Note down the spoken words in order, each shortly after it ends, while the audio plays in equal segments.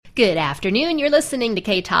Good afternoon. You're listening to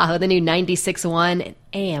K Tahoe, the new 96.1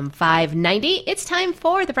 AM 590. It's time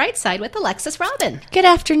for The Bright Side with Alexis Robin. Good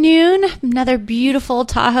afternoon. Another beautiful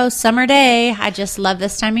Tahoe summer day. I just love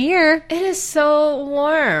this time of year. It is so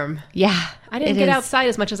warm. Yeah. I didn't get outside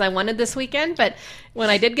as much as I wanted this weekend, but when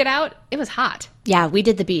I did get out, it was hot. Yeah, we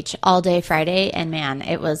did the beach all day Friday, and man,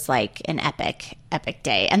 it was like an epic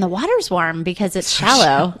day. And the water's warm because it's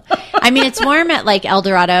shallow. I mean, it's warm at like El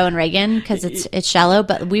Dorado and Reagan because it's shallow,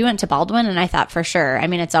 but we went to Baldwin, and I thought for sure. I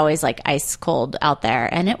mean, it's always like ice cold out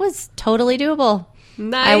there, and it was totally doable.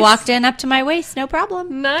 Nice. I walked in up to my waist, no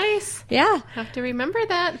problem. Nice. Yeah. Have to remember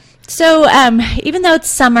that. So even though it's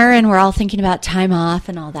summer and we're all thinking about time off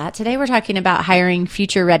and all that, today we're talking about hiring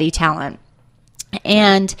future-ready talent.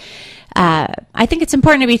 And I think it's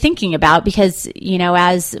important to be thinking about because, you know,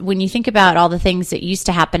 as when you think about all the things that used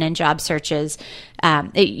to happen in job searches,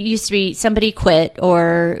 it used to be somebody quit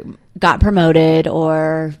or got promoted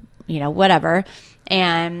or, you know, whatever,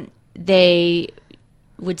 and they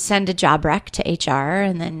would send a job rec to HR,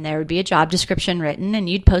 and then there would be a job description written, and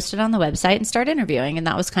you'd post it on the website and start interviewing, and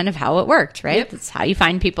that was kind of how it worked, right? Yep. That's how you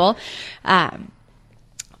find people.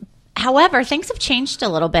 However, things have changed a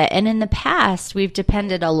little bit, and in the past, we've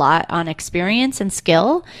depended a lot on experience and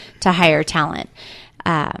skill to hire talent.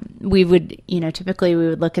 We would, you know, typically we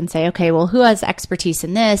would look and say, okay, well, who has expertise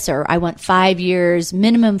in this? Or I want 5 years,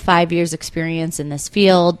 minimum 5 years experience in this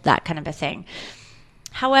field, that kind of a thing.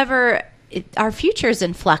 However, our future is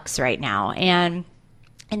in flux right now. And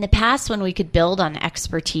in the past, when we could build on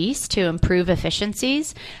expertise to improve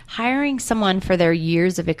efficiencies, hiring someone for their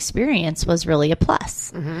years of experience was really a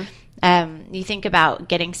plus. Mm-hmm. You think about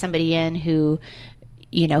getting somebody in who,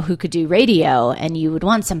 you know, who could do radio, and you would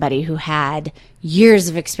want somebody who had years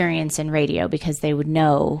of experience in radio because they would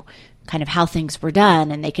know kind of how things were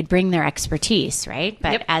done and they could bring their expertise, right?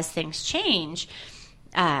 But yep. As things change,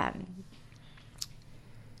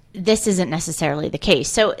 this isn't necessarily the case.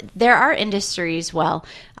 So there are industries, well,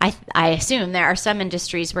 I assume there are some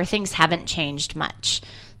industries where things haven't changed much.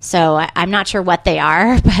 So I'm not sure what they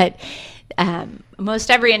are, but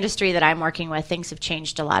most every industry that I'm working with, things have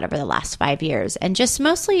changed a lot over the last 5 years. And just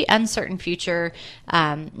mostly uncertain future,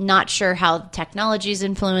 not sure how technology is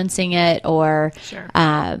influencing it or sure.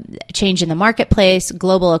 Change in the marketplace,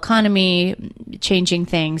 global economy, changing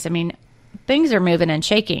things. I mean, things are moving and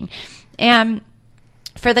shaking. And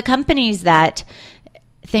for the companies that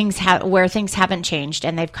where things haven't changed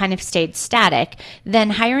and they've kind of stayed static,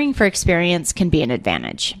 then hiring for experience can be an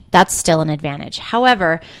advantage. That's still an advantage.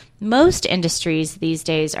 However, most industries these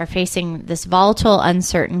days are facing this volatile,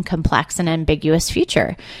 uncertain, complex, and ambiguous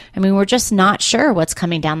future. I mean, we're just not sure what's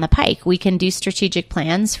coming down the pike. We can do strategic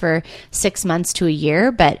plans for 6 months to a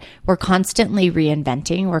year, but we're constantly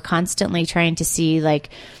reinventing. We're constantly trying to see,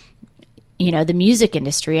 like, you know, the music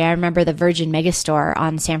industry. I remember the Virgin Megastore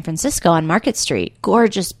on San Francisco on Market Street.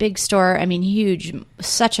 Gorgeous, big store. I mean, huge,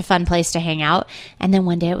 such a fun place to hang out. And then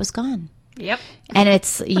one day it was gone. Yep. And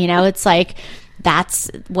it's, you know, it's like, that's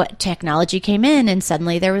what technology came in, and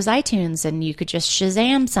suddenly there was iTunes, and you could just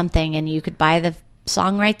Shazam something and you could buy the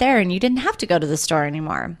song right there, and you didn't have to go to the store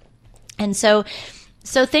anymore. And so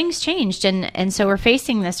things changed, and so we're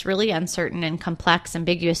facing this really uncertain and complex,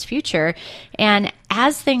 ambiguous future. And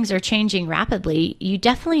as things are changing rapidly, you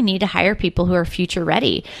definitely need to hire people who are future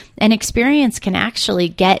ready. And experience can actually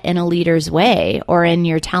get in a leader's way or in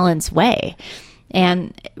your talent's way.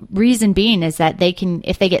 And reason being is that they can,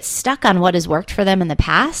 if they get stuck on what has worked for them in the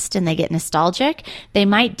past and they get nostalgic, they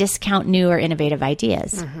might discount new or innovative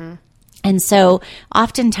ideas. Mm-hmm. And so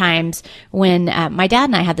oftentimes when my dad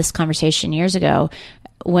and I had this conversation years ago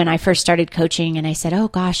when I first started coaching, and I said, oh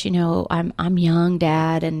gosh, you know, I'm young,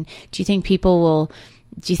 Dad. And do you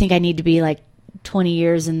think I need to be like 20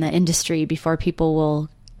 years in the industry before people will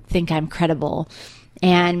think I'm credible?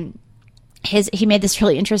 And he made this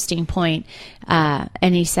really interesting point.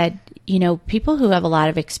 And he said, you know, people who have a lot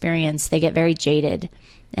of experience, they get very jaded.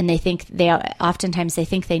 And oftentimes they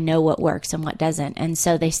think they know what works and what doesn't. And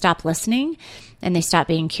so they stop listening and they stop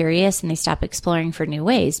being curious and they stop exploring for new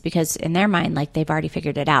ways because in their mind, like they've already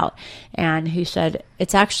figured it out. And he said,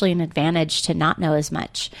 it's actually an advantage to not know as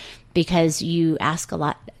much because you ask a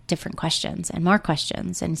lot different questions and more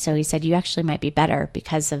questions. And so he said, you actually might be better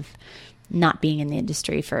because of not being in the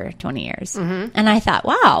industry for 20 years. Mm-hmm. And I thought,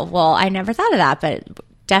 wow, well, I never thought of that, but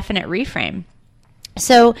definite reframe.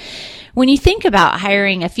 So when you think about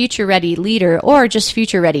hiring a future-ready leader or just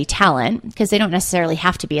future-ready talent, because they don't necessarily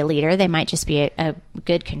have to be a leader, they might just be a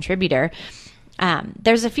good contributor,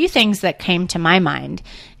 there's a few things that came to my mind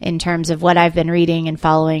in terms of what I've been reading and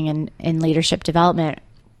following in leadership development.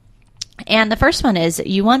 And the first one is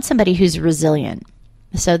you want somebody who's resilient.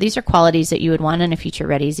 So these are qualities that you would want in a future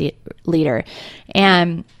ready leader.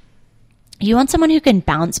 And you want someone who can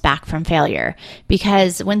bounce back from failure,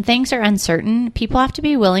 because when things are uncertain, people have to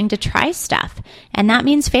be willing to try stuff. And that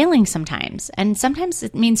means failing sometimes. And sometimes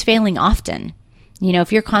it means failing often. You know,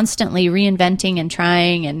 if you're constantly reinventing and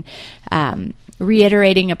trying and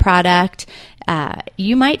reiterating a product,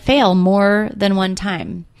 you might fail more than one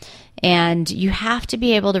time. And you have to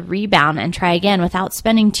be able to rebound and try again without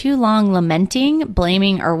spending too long lamenting,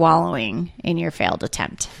 blaming, or wallowing in your failed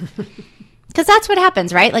attempt. Because that's what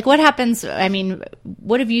happens, right? Like what happens, I mean,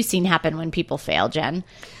 what have you seen happen when people fail, Jen?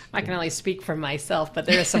 I can only speak for myself, but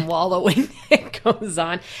there is some wallowing that goes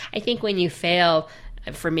on. I think when you fail,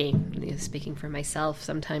 for me, speaking for myself,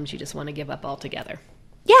 sometimes you just want to give up altogether.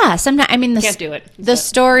 Yeah, sometimes, I mean, Can't do it. The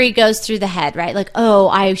story goes through the head, right? Like, oh,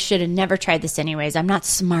 I should have never tried this anyways. I'm not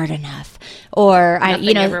smart enough. Or,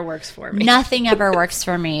 Nothing ever works for me. Nothing ever works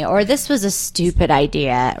for me. Or this was a stupid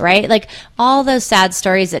idea, right? Like all those sad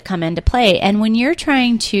stories that come into play. And when you're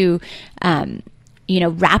trying to,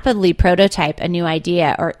 rapidly prototype a new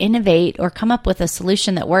idea or innovate or come up with a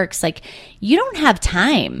solution that works, like you don't have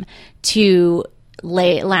time to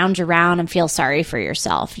lounge around and feel sorry for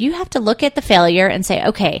yourself. You have to look at the failure and say,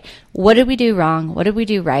 okay, what did we do wrong? What did we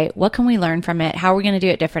do right? What can we learn from it? How are we going to do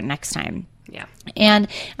it different next time? Yeah. And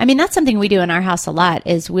I mean, that's something we do in our house a lot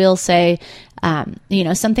is we'll say,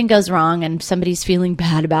 something goes wrong and somebody's feeling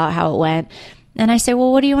bad about how it went. And I say,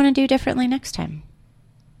 well, what do you want to do differently next time?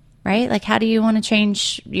 Right? Like, how do you want to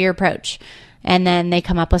change your approach? And then they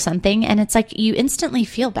come up with something and it's like you instantly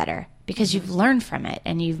feel better because you've learned from it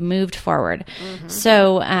and you've moved forward.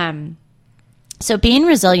 Mm-hmm. So being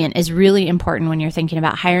resilient is really important when you're thinking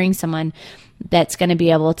about hiring someone that's going to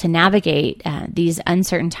be able to navigate these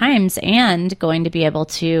uncertain times and going to be able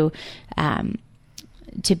to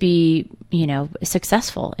be,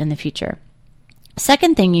 successful in the future.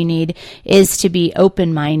 Second thing you need is to be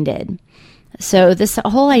open-minded. So this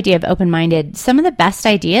whole idea of open-minded, some of the best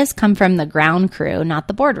ideas come from the ground crew, not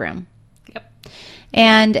the boardroom. Yep.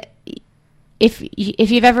 And if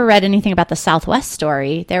you've ever read anything about the Southwest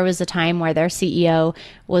story, there was a time where their CEO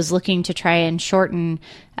was looking to try and shorten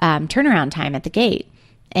turnaround time at the gate.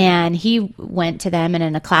 And he went to them and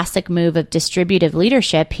in a classic move of distributive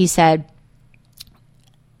leadership, he said,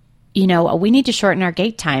 we need to shorten our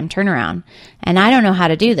gate time turnaround. And I don't know how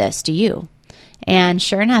to do this. Do you? And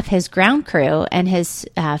sure enough, his ground crew and his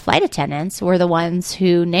flight attendants were the ones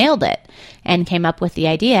who nailed it and came up with the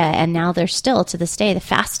idea. And now they're still, to this day, the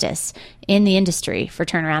fastest in the industry for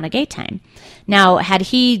turnaround at gate time. Now, had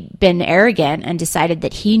he been arrogant and decided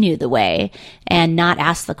that he knew the way and not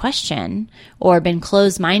asked the question, or been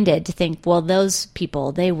closed-minded to think, well, those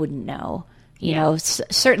people, they wouldn't know.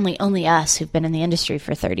 Certainly only us who've been in the industry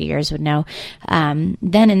for 30 years would know. Then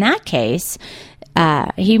in that case,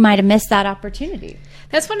 he might have missed that opportunity.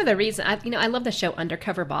 That's one of the reasons, I love the show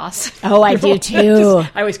Undercover Boss. Oh, I do too.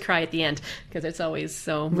 I always cry at the end because it's always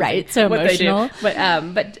so emotional.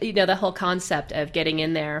 But the whole concept of getting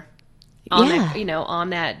in there on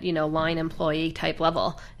that line employee type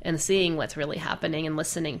level and seeing what's really happening and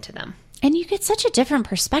listening to them. And you get such a different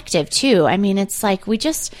perspective too. I mean, it's like we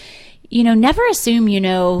just, never assume you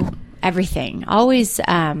know everything. Always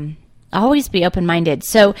be open-minded.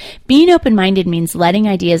 So being open-minded means letting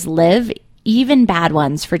ideas live, even bad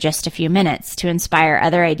ones, for just a few minutes to inspire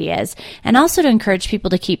other ideas, and also to encourage people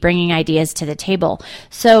to keep bringing ideas to the table.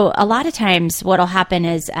 So a lot of times what will happen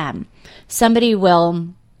is somebody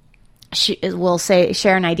will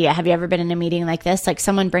share an idea. Have you ever been in a meeting like this? Like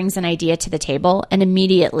someone brings an idea to the table and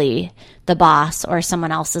immediately the boss or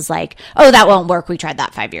someone else is like, oh, that won't work. We tried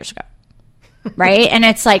that 5 years ago. Right? And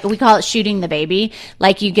it's like, we call it shooting the baby.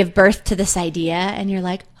 Like you give birth to this idea and you're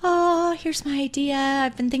like, oh, here's my idea.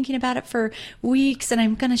 I've been thinking about it for weeks and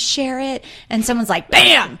I'm going to share it. And someone's like,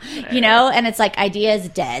 bam, and it's like, idea is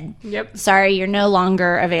dead. Yep. Sorry, you're no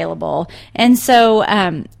longer available. And so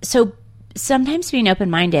sometimes being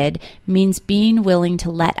open-minded means being willing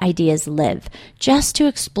to let ideas live, just to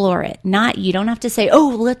explore it. You don't have to say,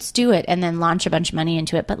 oh, let's do it, and then launch a bunch of money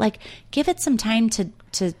into it, but like give it some time to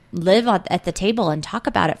live at the table and talk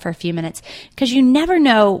about it for a few minutes, because you never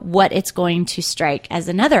know what it's going to strike as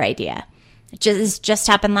another idea. It just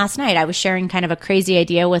happened last night. I was sharing kind of a crazy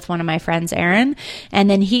idea with one of my friends, Aaron, and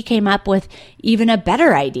then he came up with even a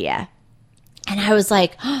better idea. And I was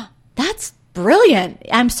like, oh, brilliant.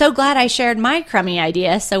 I'm so glad I shared my crummy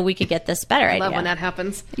idea so we could get this better idea. I love when that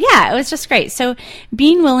happens. Yeah, it was just great. So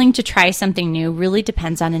being willing to try something new really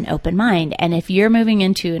depends on an open mind. And if you're moving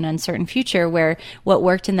into an uncertain future where what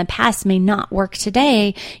worked in the past may not work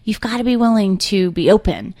today, you've got to be willing to be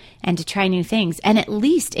open and to try new things. And at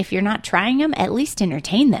least if you're not trying them, at least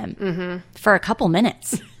entertain them for a couple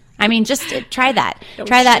minutes. I mean, just try that.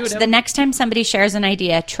 Try that. The next time somebody shares an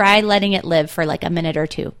idea, try letting it live for like a minute or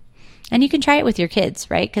two. And you can try it with your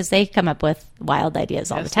kids, right? Because they come up with wild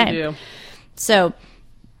ideas all the time. They do. So,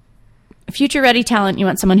 future ready talent, you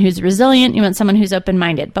want someone who's resilient, you want someone who's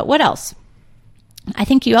open-minded. But what else? I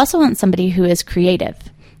think you also want somebody who is creative.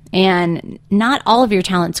 And not all of your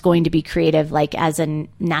talent's going to be creative, like as a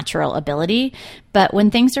natural ability. But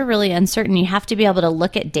when things are really uncertain, you have to be able to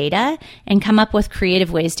look at data and come up with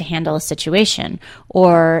creative ways to handle a situation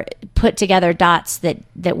or put together dots that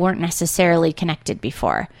weren't necessarily connected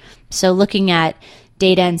before. So looking at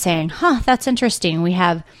data and saying, that's interesting. We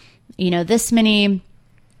have, this many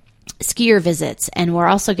skier visits and we're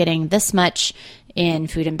also getting this much in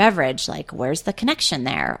food and beverage, like where's the connection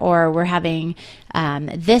there? Or we're having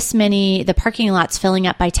this many, the parking lot's filling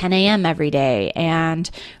up by 10 a.m. every day. And,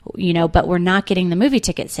 but we're not getting the movie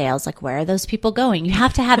ticket sales. Like, where are those people going? You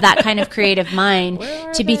have to have that kind of creative mind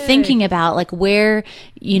to be thinking about like where,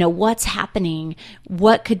 what's happening,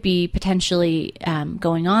 what could be potentially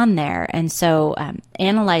going on there. And so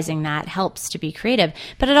analyzing that helps to be creative.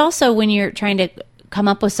 But it also, when you're trying to come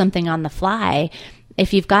up with something on the fly,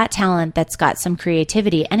 if you've got talent that's got some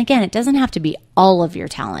creativity, and again, it doesn't have to be all of your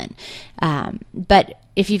talent, but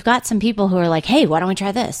if you've got some people who are like, hey, why don't we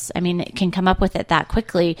try this? I mean, it can come up with it that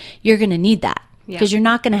quickly. You're going to need that because you're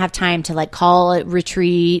not going to have time to like call it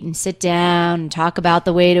retreat and sit down and talk about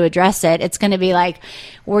the way to address it. It's going to be like,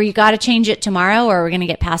 well, you got to change it tomorrow or we're going to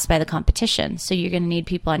get passed by the competition. So you're going to need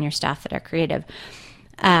people on your staff that are creative.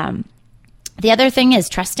 The other thing is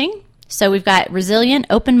trusting. So we've got resilient,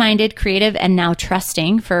 open-minded, creative, and now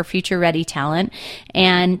trusting for future-ready talent.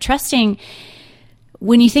 And trusting,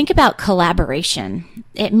 when you think about collaboration,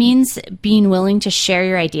 it means being willing to share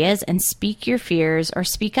your ideas and speak your fears or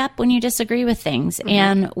speak up when you disagree with things. Mm-hmm.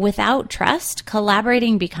 And without trust,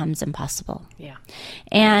 collaborating becomes impossible. Yeah.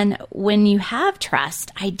 And when you have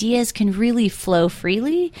trust, ideas can really flow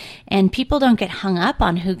freely, and people don't get hung up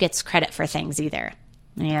on who gets credit for things either.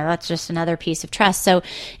 Yeah, that's just another piece of trust. So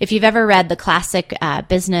if you've ever read the classic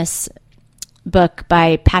business book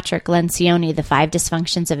by Patrick Lencioni, The 5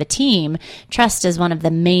 Dysfunctions of a Team, trust is one of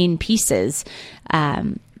the main pieces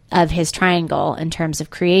of his triangle in terms of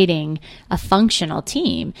creating a functional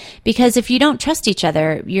team. Because if you don't trust each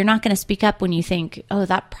other, you're not going to speak up when you think, oh,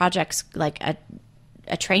 that project's like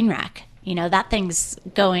a train wreck. That thing's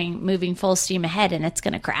moving full steam ahead and it's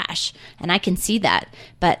going to crash. And I can see that,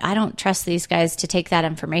 but I don't trust these guys to take that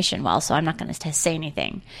information well, so I'm not going to say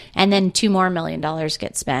anything. And then $2 more million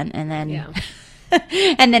get spent, and then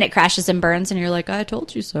and then it crashes and burns, and you're like, I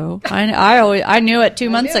told you so. I knew it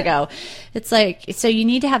 2 months ago. It's like, so you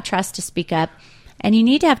need to have trust to speak up, and you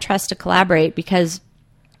need to have trust to collaborate, because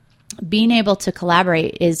being able to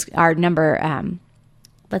collaborate is our number,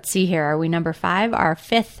 let's see here, are we number 5? Our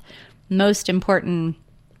 5th most important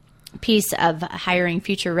piece of hiring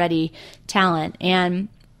future ready talent. And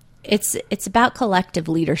it's about collective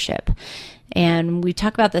leadership. And we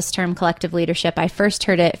talk about this term collective leadership. I first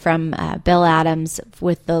heard it from Bill Adams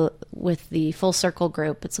with the Full Circle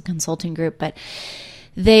group. It's a consulting group, but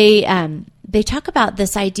they talk about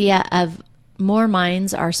this idea of more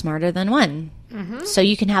minds are smarter than one. Mm-hmm. So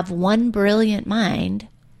you can have one brilliant mind,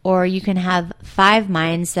 or you can have 5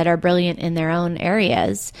 minds that are brilliant in their own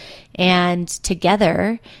areas, and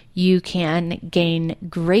together you can gain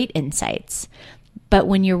great insights. But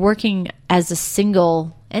when you're working as a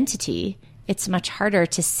single entity, it's much harder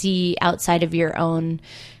to see outside of your own,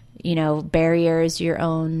 barriers, your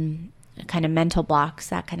own kind of mental blocks,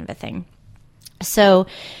 that kind of a thing. So,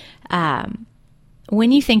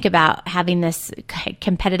 when you think about having this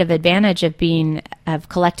competitive advantage of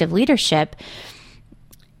collective leadership,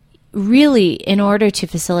 really, in order to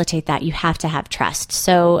facilitate that, you have to have trust.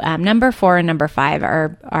 So number 4 and number 5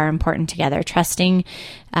 are important together. Trusting,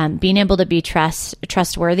 being able to be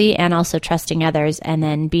trustworthy, and also trusting others, and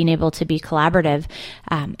then being able to be collaborative.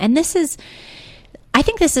 And I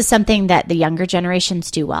think this is something that the younger generations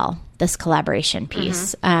do well, this collaboration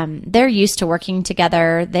piece. Mm-hmm. They're used to working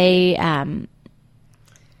together. They,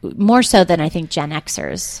 more so than I think Gen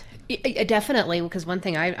Xers. Definitely, because one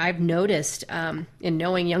thing I've noticed in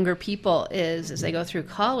knowing younger people is as they go through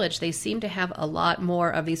college, they seem to have a lot more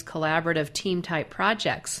of these collaborative team-type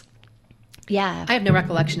projects. Yeah. I have no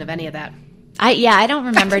recollection of any of that. I don't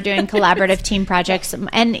remember doing collaborative team projects.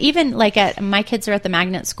 And even like my kids are at the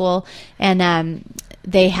magnet school, and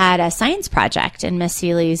they had a science project in Miss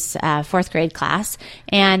Seeley's fourth grade class,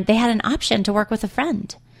 and they had an option to work with a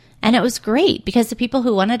friend. And it was great because the people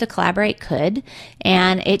who wanted to collaborate could,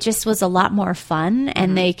 and it just was a lot more fun,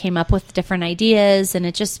 and they came up with different ideas, and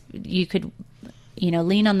you could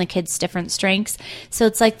lean on the kids' different strengths. So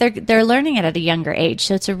it's like they're learning it at a younger age.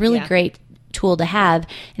 So it's a really great tool to have.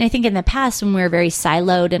 And I think in the past, when we were very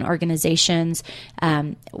siloed in organizations,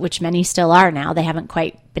 which many still are now, they haven't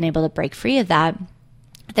quite been able to break free of that.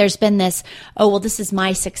 There's been this, this is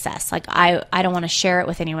my success. Like I don't want to share it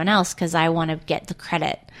with anyone else because I want to get the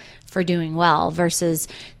credit for doing well, versus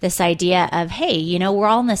this idea of, hey, we're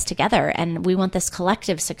all in this together and we want this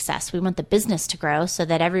collective success. We want the business to grow so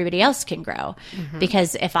that everybody else can grow. Mm-hmm.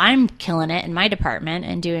 Because if I'm killing it in my department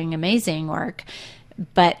and doing amazing work,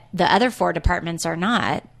 but the other 4 departments are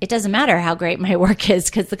not, it doesn't matter how great my work is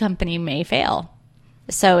because the company may fail.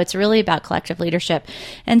 So it's really about collective leadership.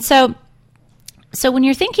 And so when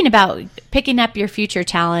you're thinking about picking up your future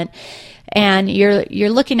talent and you're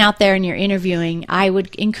looking out there and you're interviewing, I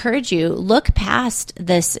would encourage you, look past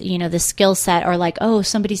this, the skill set, or like,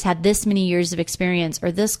 somebody's had this many years of experience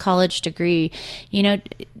or this college degree.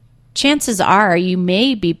 Chances are you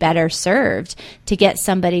may be better served to get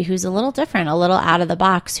somebody who's a little different, a little out of the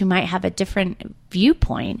box, who might have a different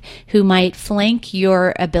viewpoint, who might flank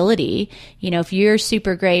your ability. If you're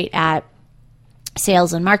super great at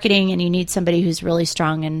sales and marketing and you need somebody who's really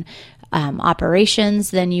strong in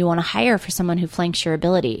operations, then you want to hire for someone who flanks your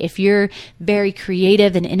ability. If you're very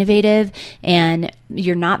creative and innovative and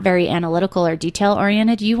you're not very analytical or detail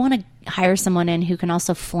oriented, you want to hire someone in who can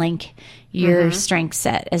also flank your strength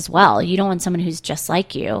set as well. You don't want someone who's just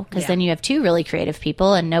like you, because then you have 2 really creative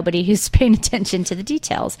people and nobody who's paying attention to the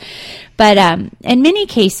details. But in many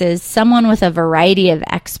cases, someone with a variety of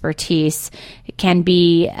expertise can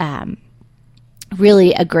be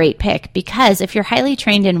really a great pick, because if you're highly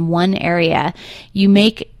trained in one area, you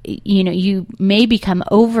may become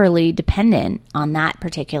overly dependent on that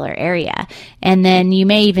particular area. And then you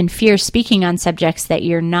may even fear speaking on subjects that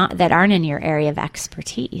aren't in your area of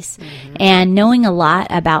expertise. Mm-hmm. And knowing a lot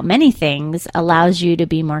about many things allows you to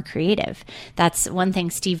be more creative. That's one thing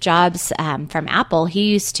Steve Jobs from Apple,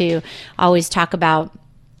 he used to always talk about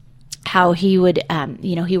how he would,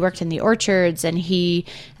 he worked in the orchards and he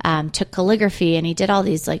took calligraphy and he did all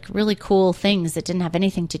these like really cool things that didn't have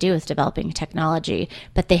anything to do with developing technology,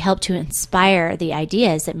 but they helped to inspire the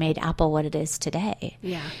ideas that made Apple what it is today.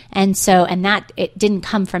 Yeah. And that it didn't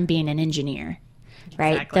come from being an engineer,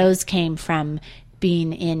 right? Exactly. Those came from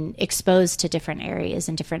being exposed to different areas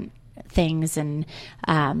and different things and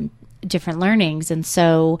different learnings. And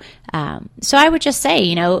so I would just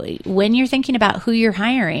say, when you're thinking about who you're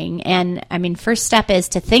hiring, and first step is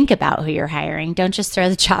to think about who you're hiring. Don't just throw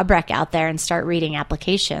the job rec out there and start reading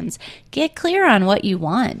applications. Get clear on what you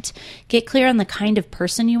want. Get clear on the kind of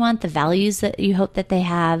person you want, the values that you hope that they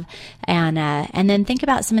have. And then think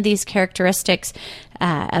about some of these characteristics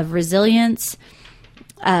of resilience,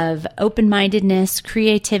 of open-mindedness,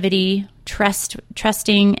 creativity,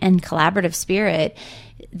 trusting, and collaborative spirit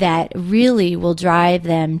that really will drive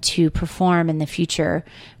them to perform in the future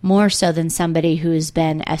more so than somebody who's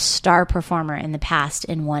been a star performer in the past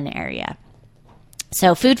in one area.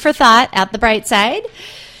 So food for thought at the bright side.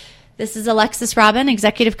 This is Alexis Robin,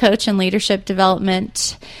 executive coach and leadership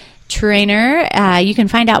development trainer. You can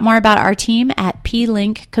find out more about our team at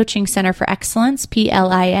P-Link Coaching Center for Excellence,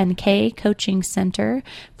 PLINK Coaching Center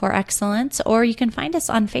for Excellence, or you can find us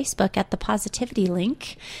on Facebook at the Positivity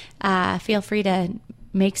Link. Feel free to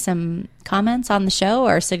make some comments on the show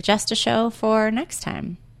or suggest a show for next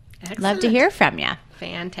time. Excellent. Love to hear from you.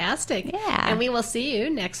 Fantastic. Yeah. And we will see you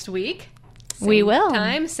next week. We will. Same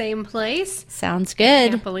time, same place. Sounds good. I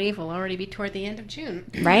can't believe we'll already be toward the end of June.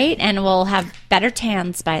 Right? And we'll have better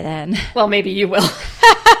tans by then. Well, maybe you will.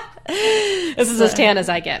 This is as tan as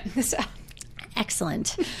I get. So.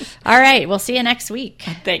 Excellent. All right. We'll see you next week.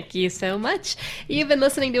 Thank you so much. You've been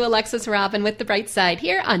listening to Alexis Robin with The Bright Side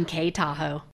here on K Tahoe.